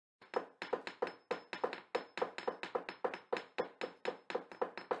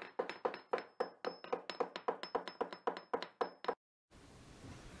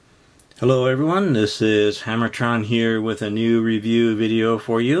Hello everyone, this is HammerTron here with a new review video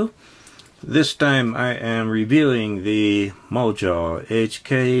for you. This time I am reviewing the Mojo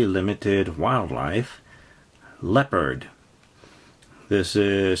HK Limited Wildlife Leopard. This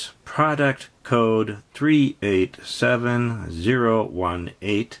is product code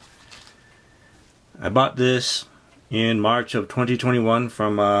 387018. I bought this in March of 2021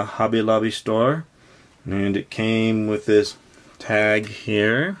 from a Hobby Lobby store, and it came with this tag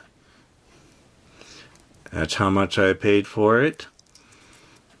here. That's how much I paid for it.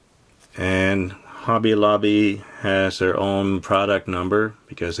 And Hobby Lobby has their own product number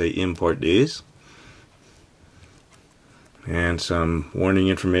because they import these. And some warning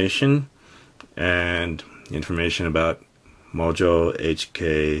information and information about Mojo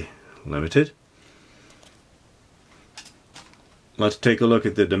HK Limited. Let's take a look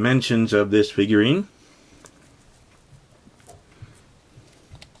at the dimensions of this figurine.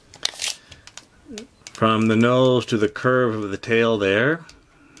 From the nose to the curve of the tail there,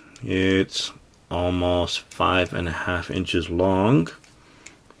 it's almost 5.5 inches long.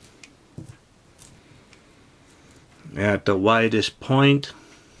 At the widest point,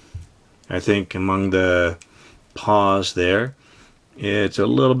 I think among the paws there, it's a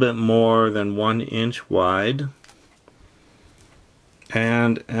little bit more than 1 inch wide.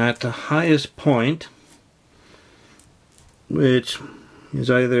 And at the highest point, which is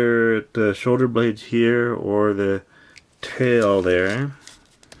either at the shoulder blades here or the tail there,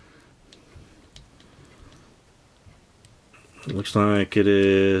 it looks like it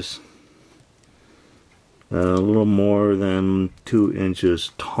is a little more than 2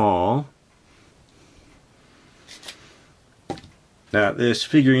 inches tall. Now, this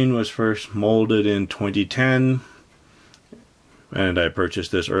figurine was first molded in 2010, and I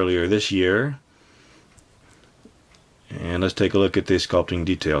purchased this earlier this year. And let's take a look at the sculpting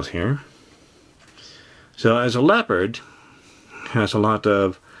details here. So as a leopard, it has a lot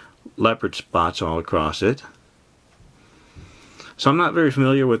of leopard spots all across it. So I'm not very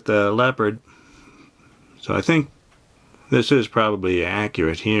familiar with the leopard, so I think this is probably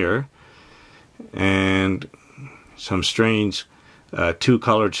accurate here. And some strange two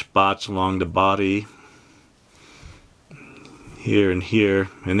colored spots along the body here and here,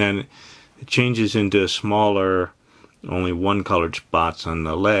 and then it changes into smaller, only one colored spots on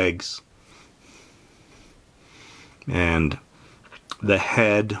the legs and the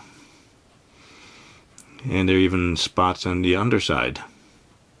head, and there are even spots on the underside.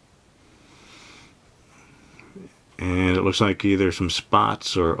 And it looks like either some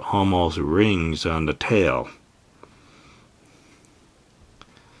spots or almost rings on the tail.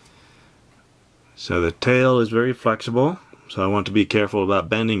 So the tail is very flexible, so I want to be careful about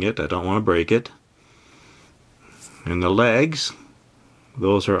bending it. I don't want to break it. And the legs,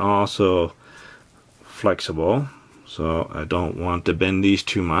 those are also flexible, so I don't want to bend these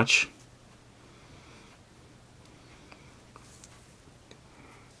too much.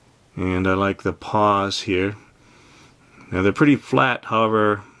 And I like the paws here. Now they're pretty flat,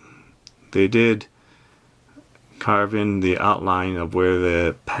 however, they did carve in the outline of where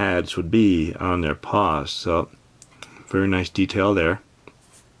the pads would be on their paws, so very nice detail there.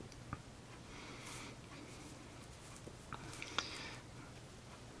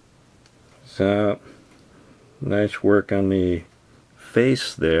 So, nice work on the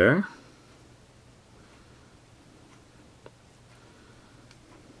face there.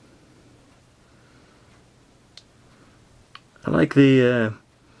 I like the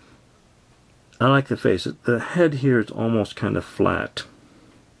face. The head here is almost kind of flat.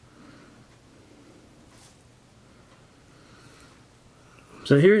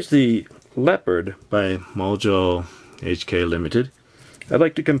 So here's the Leopard by Mojo HK Limited. I'd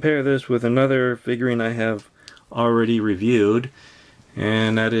like to compare this with another figurine I have already reviewed,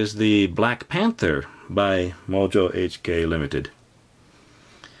 and that is the Black Panther by Mojo HK Limited.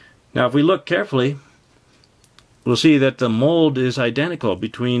 Now if we look carefully, we'll see that the mold is identical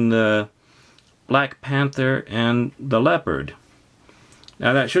between the Black Panther and the Leopard.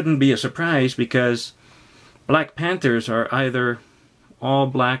 Now that shouldn't be a surprise, because Black Panthers are either all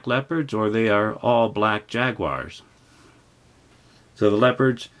black leopards or they are all black jaguars. So the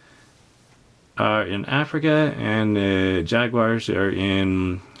leopards are in Africa and the jaguars are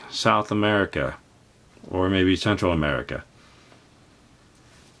in South America, or maybe Central America.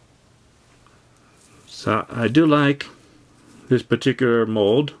 So I do like this particular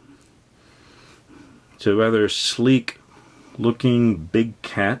mold. It's a rather sleek looking big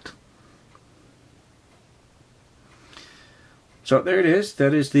cat. So there it is.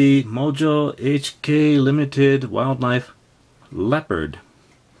 That is the Mojo HK Limited Wildlife Leopard.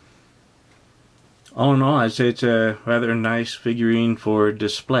 All in all, I'd say it's a rather nice figurine for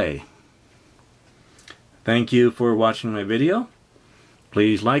display. Thank you for watching my video.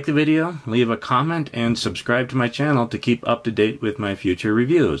 Please like the video, leave a comment, and subscribe to my channel to keep up to date with my future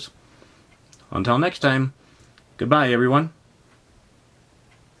reviews. Until next time, goodbye everyone.